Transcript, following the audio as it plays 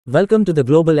Welcome to the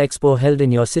Global Expo held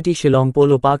in your city Shillong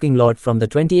Polo parking lot from the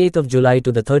 28th of July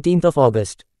to the 13th of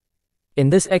August.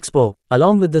 In this expo,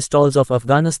 along with the stalls of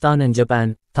Afghanistan and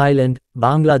Japan, Thailand,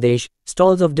 Bangladesh,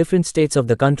 stalls of different states of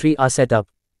the country are set up,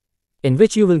 in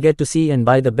which you will get to see and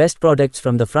buy the best products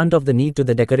from the front of the neat to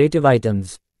the decorative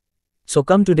items. So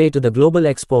come today to the Global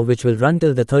Expo, which will run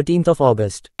till the 13th of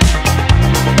August.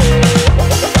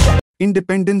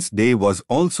 Independence Day was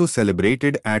also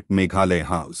celebrated at Meghalaya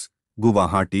House,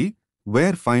 Guwahati,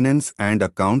 where Finance and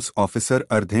Accounts Officer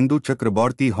Ardhendu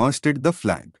Chakraborty hoisted the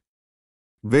flag.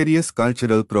 Various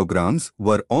cultural programs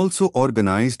were also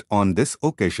organized on this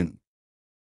occasion.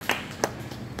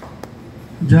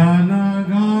 Jana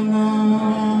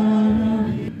Gana.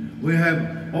 We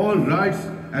have all rights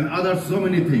and other so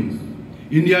many things.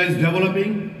 India is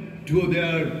developing to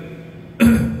their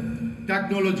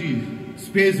technology,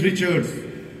 space research,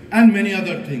 and many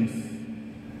other things.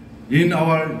 In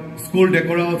our school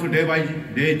decor also day by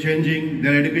day changing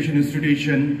their education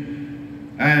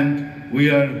institution, and we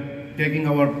are taking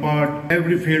our part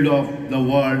every field of the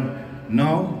world.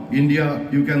 Now India,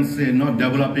 you can say, not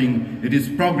developing, it is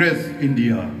progress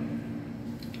India.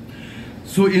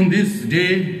 So in this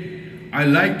day, I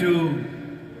like to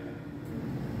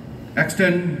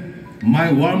extend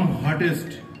my warm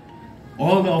heartest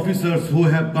all the officers who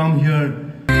have come here.